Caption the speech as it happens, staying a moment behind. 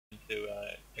to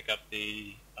pick up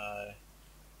the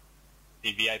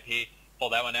VIP. Pull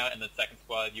that one out, and the second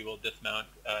squad you will dismount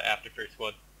after first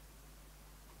squad.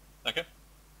 Okay.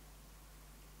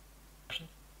 Questions?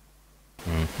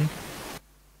 Mm-hmm.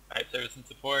 Alright, service and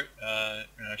support.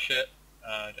 Shit.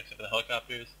 Except for the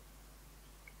helicopters.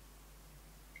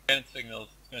 Guidance signals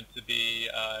is going to be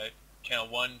channel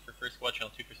 1 for first squad,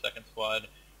 channel 2 for second squad,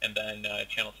 and then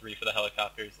channel 3 for the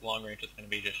helicopters. Long range is going to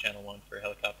be just channel 1 for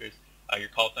helicopters. Your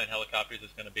call sign helicopters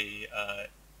is going to be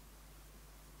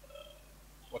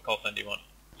what call sign do you want?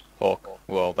 Hawk.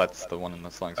 Well, that's the one in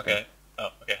the slang screen. Okay.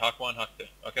 Oh, okay. Hawk 1, Hawk 2.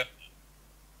 Okay.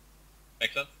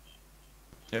 Makes sense?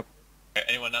 Yep. Okay,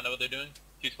 anyone not know what they're doing?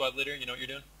 2 squad leader, you know what you're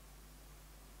doing?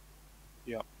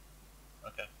 Yep.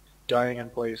 Okay. Dying in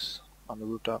place on the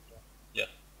rooftop. Yes.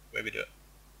 Way we do it.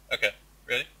 Okay.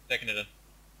 Ready? Taking it in.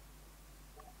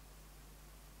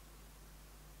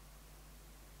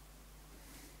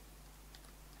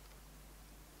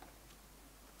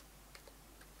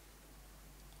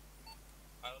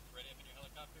 Pilots ready up in your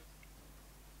helicopters?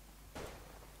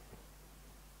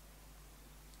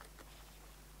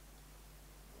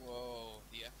 Whoa,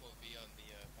 the FOV on the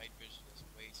night vision is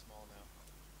way small now.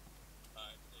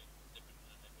 It's different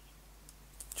than night vision.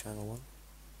 Channel 1.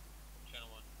 Channel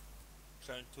 1.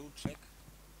 Channel 2, check.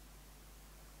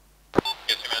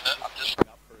 Yes, Amanda. I'm just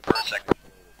for a second.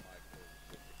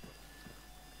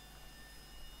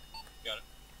 Got it.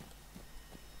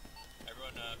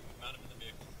 Everyone, mount up in the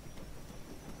vehicle.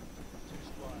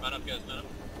 Mount up, guys, mount up.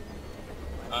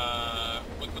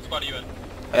 What squad are you in?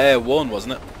 1,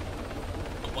 wasn't it?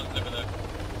 What one's over there?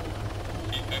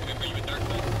 Are you in dark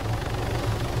side?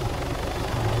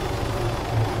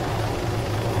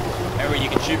 Aaron, you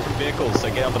can shoot from vehicles, so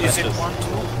get on the Is benches. it 1, 2?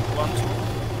 1,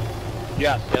 2?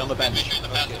 Yes. Get on the bench. Make sure the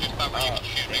passenger spot where you can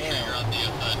shoot, make sure you're on the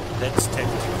outside. That's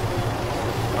tactical.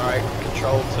 Alright,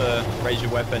 control to raise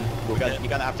your weapon. You're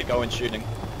gonna have to go in shooting.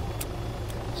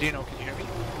 Zeno, can you hear me?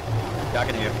 Yeah, I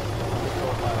can hear.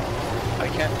 I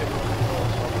can't take over control,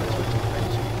 so I'm going to switch to the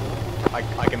bench.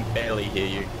 I can barely hear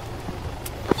you.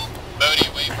 Bodie,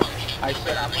 wave function. I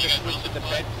said I'm Are going you to guys switch on to the the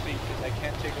bench seat because I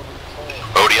can't take over control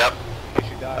Bodie up. in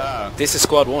case you die. This is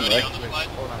squad 1, Bodie right? on the slide.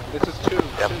 Hold on. This is 2.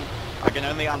 Yep. 2. I can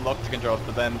only unlock the controls,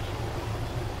 but then...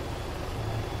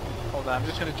 Hold on, I'm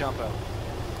just going to jump out.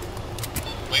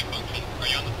 Wave function. Are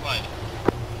you on the slide?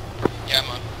 Yeah, I'm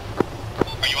on.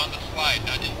 Are you on the slide,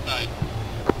 not inside?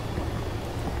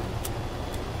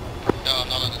 No, I'm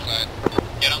not on the side.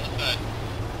 Get on the side.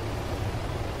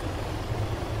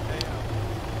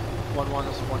 1-1,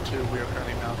 this is 1-2. We are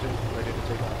currently mounted, ready to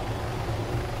take off.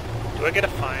 Do I get a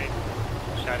fine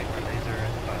shining my laser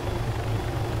at the pilot?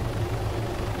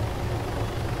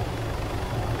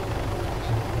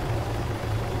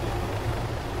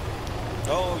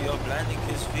 Oh, you're blinding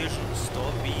his vision.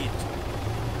 Stop it.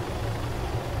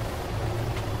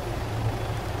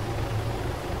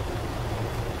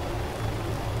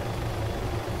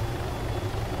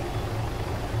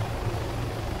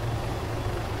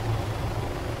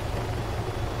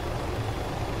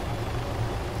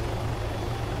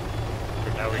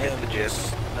 Now we get the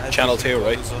gist. Channel 2,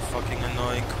 right? Is so fucking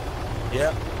annoying.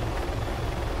 Yeah.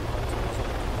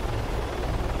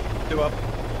 2 up.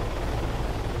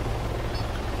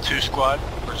 2 squad,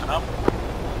 person up.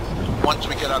 Once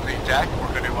we get on the deck, we're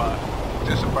going to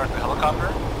disembark the helicopter,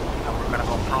 and we're going to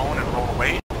go prone and roll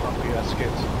away from the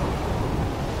skids.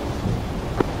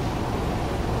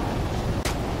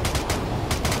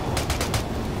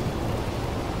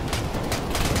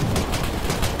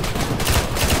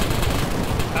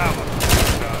 Oh my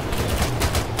god.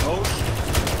 Oh shit.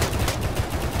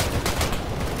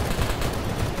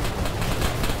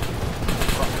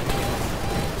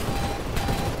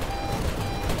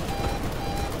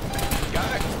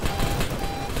 Got it.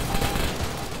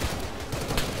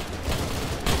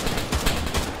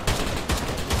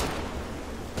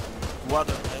 What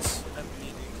a mess. I'm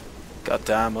bleeding. God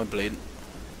damn, I'm bleeding.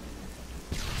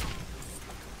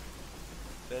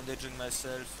 Bandaging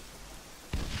myself.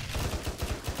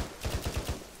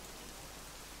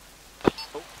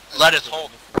 Let us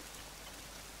hold.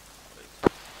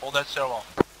 Hold that stairwell.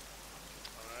 Oh,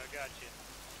 I got you.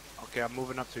 Okay, I'm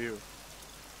moving up to you.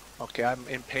 Okay, I'm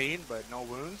in pain, but no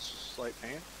wounds. Slight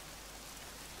pain.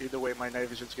 Either way, my night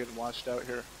vision's getting washed out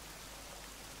here.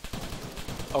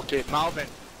 Okay, Malvin,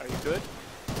 are you good?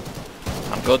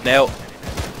 I'm good now.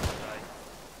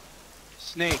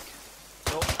 Snake.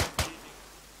 Nope.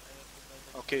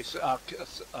 Okay, so,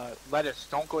 Lettuce,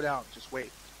 don't go down. Just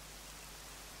wait.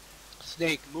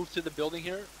 Snake, move to the building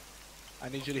here. I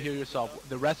need you to heal yourself.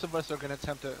 The rest of us are going to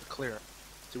attempt to clear.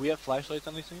 Do we have flashlights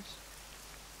on these things?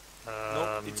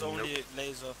 Nope, it's only Nope.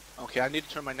 laser. Okay, I need to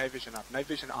turn my night vision off. Night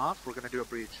vision off, we're gonna do a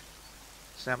breach.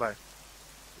 Stand by.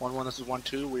 1-1, this is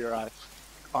 1-2. We are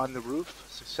on the roof,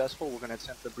 successful. We're gonna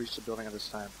attempt to breach the building at this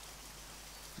time.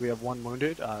 We have 1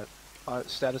 wounded.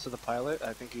 Status of the pilot,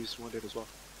 I think he's wounded as well.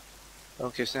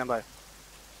 Okay, stand by.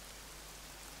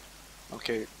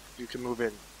 Okay, you can move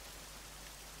in.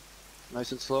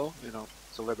 Nice and slow, you know,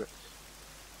 deliberate.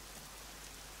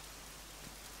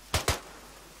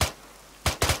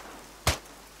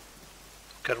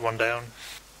 Got one down.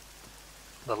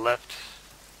 The left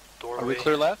doorway. Are we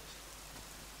clear left?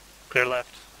 Clear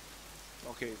left.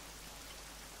 Okay.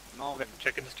 No,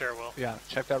 Checking the stairwell. yeah,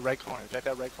 check that right corner. Check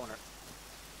that right corner.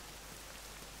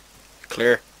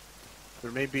 Clear.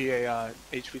 There may be a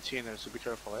HVT in there, so be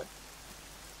careful, eh?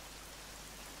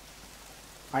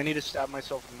 I need to stab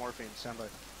myself with morphine. Stand by.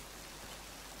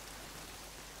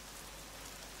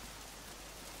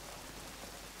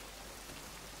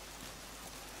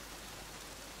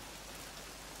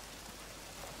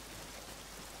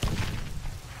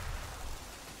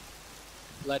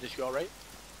 Ledis, you alright?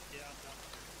 Yeah,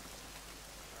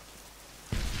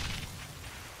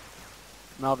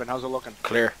 Melvin, how's it looking?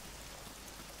 Clear.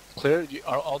 Clear?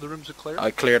 Are all the rooms are clear?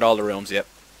 I cleared all the rooms, yep.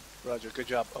 Roger, good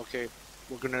job. Okay,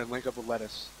 we're gonna link up with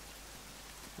Lettuce.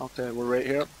 Okay, we're right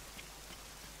here.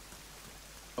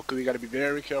 Okay, we gotta be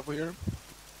very careful here.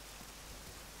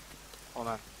 Hold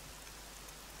on.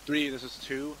 3, this is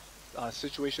 2.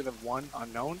 Situation of 1,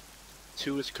 unknown.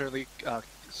 2 is currently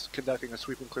conducting a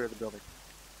sweep and clear of the building.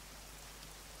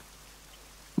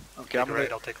 Okay, I'm take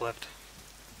right, I'll take left.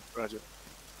 Roger.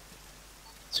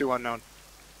 2, unknown.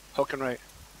 Hook and right.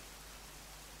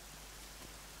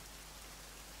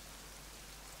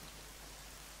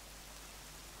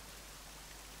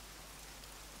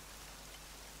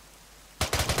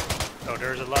 Oh,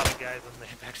 there's a lot of guys on the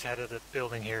backside of the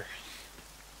building here.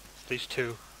 At least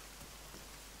 2.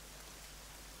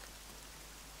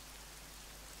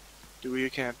 Do what you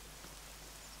can.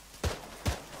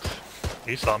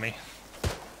 He saw me.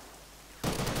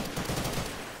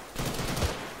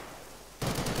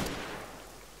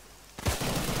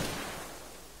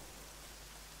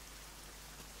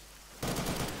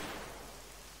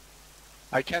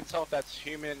 I can't tell if that's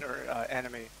human or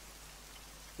enemy.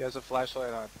 He has a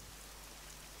flashlight on.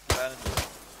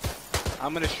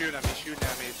 I'm gonna shoot him. He's shooting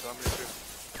at me, so I'm gonna shoot.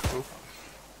 Ooh.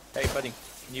 Hey, buddy,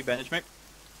 can you bandage me?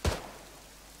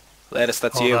 Lettuce,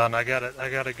 that's Hold you. on, I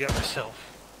gotta get myself.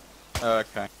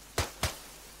 Okay.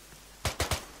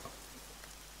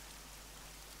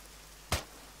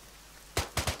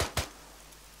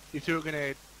 He threw a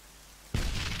grenade.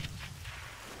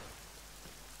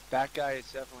 That guy is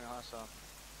definitely hostile.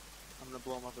 I'm gonna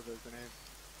blow him up with a grenade.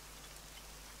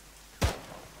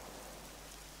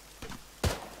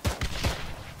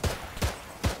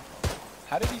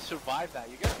 How did he survive that?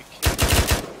 You gotta be kidding me.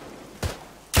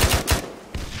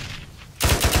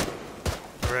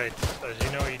 Alright, so as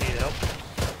you know, you need help.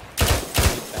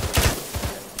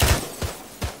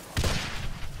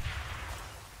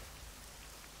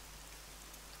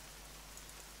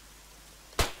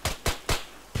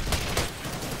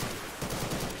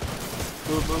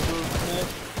 Move, move, move.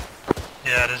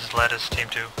 Yeah, this is Lettuce, Team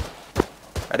 2.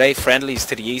 Are they friendlies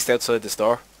to the east outside the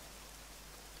store?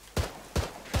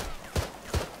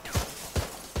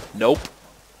 Nope.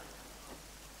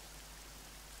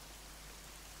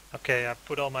 Okay, I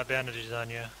put all my bandages on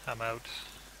you. I'm out.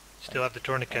 Still have the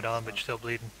tourniquet on, but you're still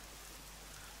bleeding.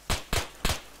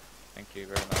 Thank you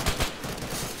very much.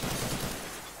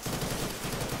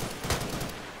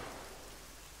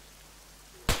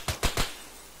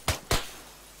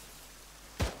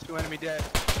 2 enemy dead.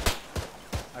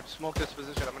 I've smoked this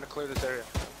position. I'm gonna clear this area.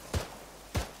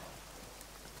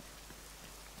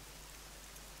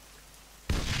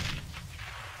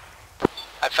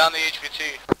 I found the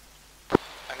HVT.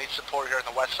 I need support here on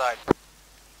the west side.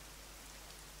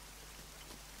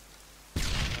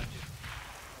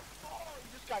 Oh, you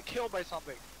just got killed by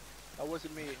something. That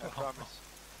wasn't me, I promise.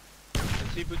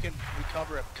 Let's see if we can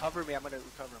recover him. Cover me, I'm gonna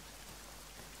recover him.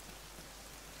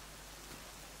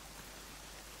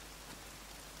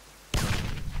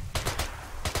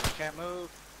 Can't move.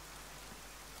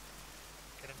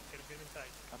 Get him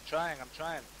inside. I'm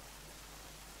trying.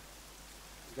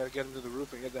 We gotta get him to the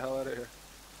roof and get the hell out of here.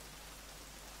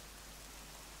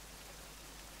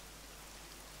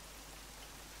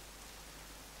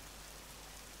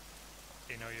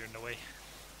 You know you're in the way.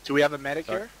 Do we have a medic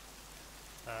Sorry. here?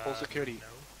 Full security. No.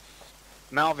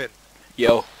 Malvin.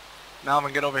 Yo.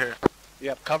 Malvin, get over here.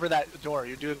 Yep, cover that door.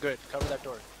 You're doing good. Cover that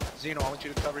door. Zeno, I want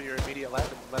you to cover your immediate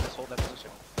left and let us hold that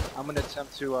position. I'm gonna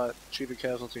attempt to retrieve a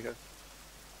casualty here.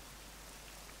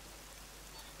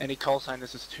 Any call sign,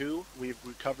 this is 2. We've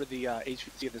recovered the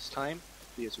HVT at this time.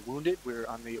 He is wounded. We're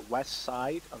on the west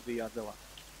side of the villa.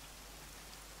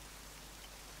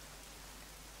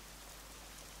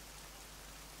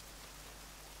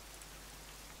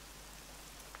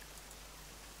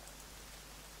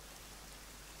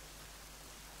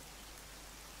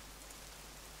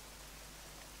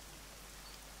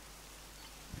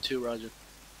 Two, Roger.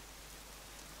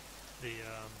 The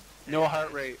No AI heart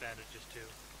is rate. Bandages too.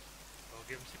 We'll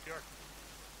give him CPR.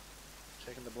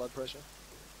 Checking the blood pressure.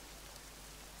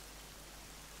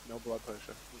 No blood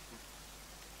pressure.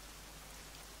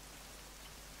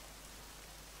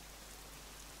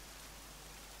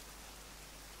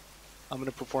 I'm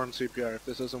gonna perform CPR. If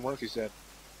this doesn't work, he said.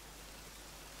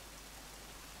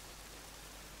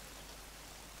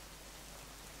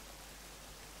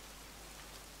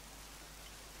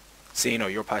 Zeno,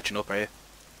 you're patching up, are you?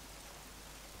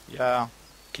 Yeah.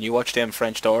 Can you watch them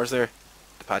French doors there?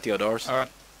 The patio doors?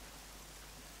 Alright.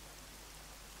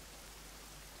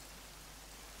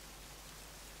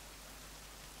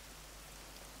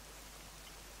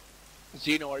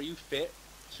 Zeno, are you fit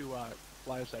to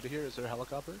fly us out of here? Is there a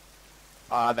helicopter?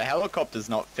 The helicopter's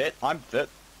not fit. I'm fit.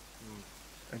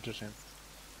 Interesting.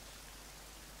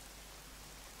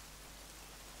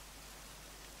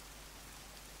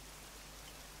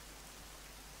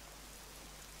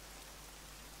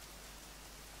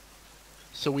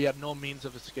 So we have no means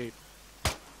of escape.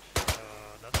 Not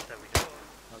that we know of.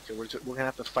 Okay, we're gonna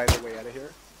have to fight our way out of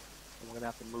here, and we're gonna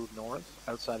have to move north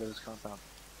outside of this compound.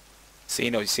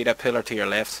 Zeno, you see that pillar to your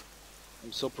left?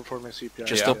 I'm still performing CPR.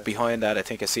 Just up behind that, I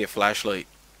think I see a flashlight.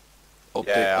 Up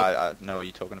the, up. I know what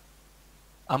you're talking about.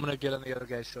 I'm gonna get on the other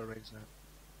guy's short range now.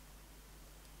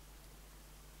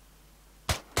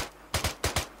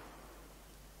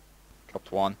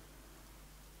 Dropped one.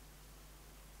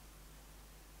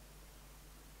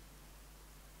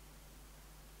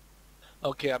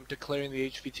 Okay, I'm declaring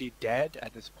the HVT dead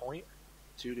at this point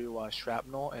due to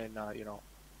shrapnel and you know,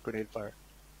 grenade fire.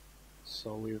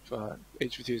 So we've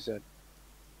HVT is dead.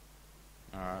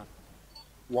 Alright.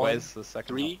 1, Where's the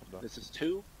second 3. helicopter? This is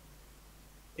 2.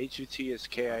 HVT is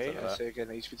KIA. I say again,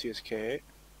 HVT is KIA.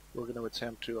 We're going to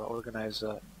attempt to organize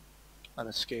an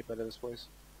escape out of this place.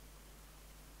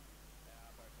 I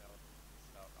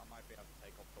might be able to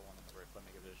take off the one on the roof. Let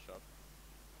me give it a shot.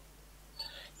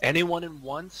 Anyone in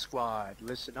one squad,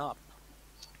 listen up.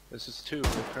 This is 2. We're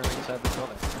currently inside the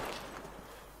building.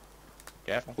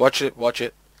 Careful. Watch it, watch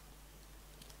it.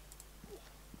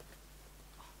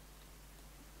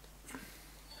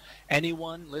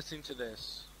 Anyone listening to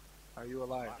this, are you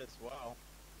alive? Might as well.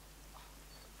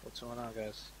 What's going on,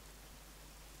 guys?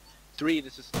 3,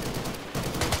 this is 2.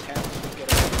 Attempt to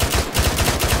get away.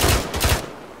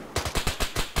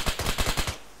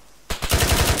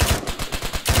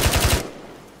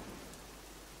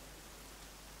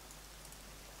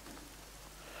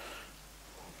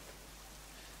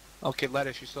 Okay,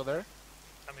 Lettuce, you still there?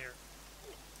 I'm here.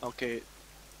 Okay,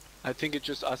 I think it's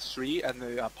just us 3 and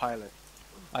the pilot.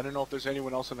 I don't know if there's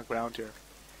anyone else on the ground here.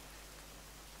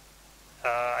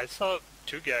 I saw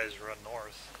 2 guys run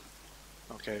north,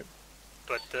 Okay.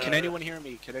 but Can anyone hear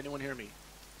me? Can anyone hear me?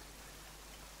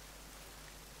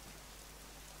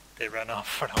 they ran off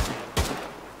for no reason.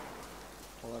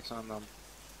 Well, that's on them.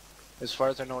 As far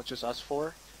as I know, it's just us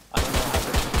 4. I don't know how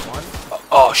there's 1.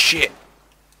 Oh shit!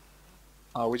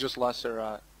 We just lost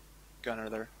our gunner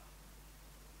there.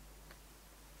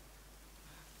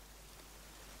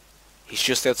 He's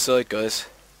just outside, guys.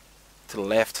 To the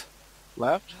left.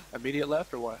 Left? Immediate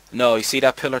left or what? No, you see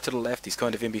that pillar to the left? He's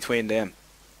kind of in between them.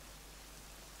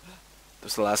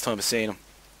 That's the last time I seen him.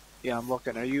 Yeah, I'm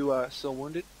looking. Are you still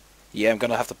wounded? Yeah, I'm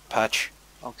gonna have to patch.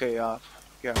 Okay, yeah.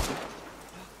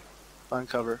 Find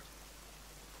cover.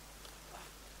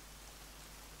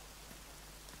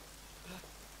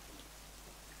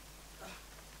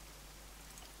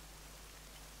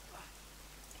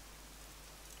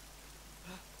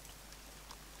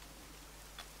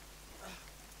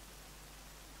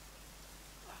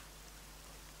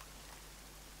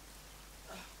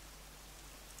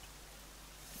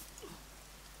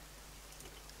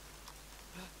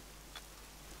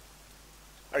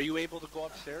 Are you able to go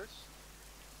upstairs?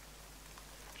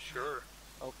 Sure.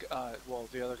 Okay, well,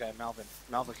 the other guy, Malvin.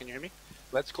 Malvin, can you hear me?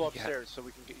 Let's go upstairs so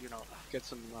we can get, you know, get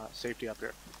some safety up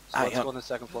here. So let's go on the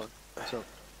 2nd floor. So,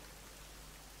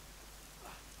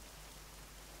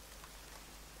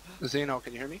 Zeno,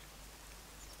 can you hear me?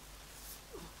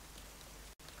 I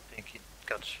think he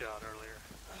got shot earlier.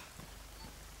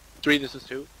 3, this is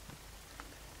 2.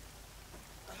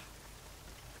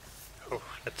 Oh,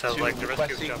 that sounds 2, like the rescue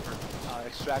requesting, chopper.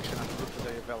 extraction on the roof of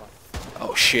the villa.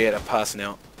 Oh shit, I'm passing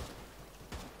out.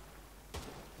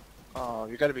 Oh,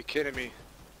 you gotta be kidding me.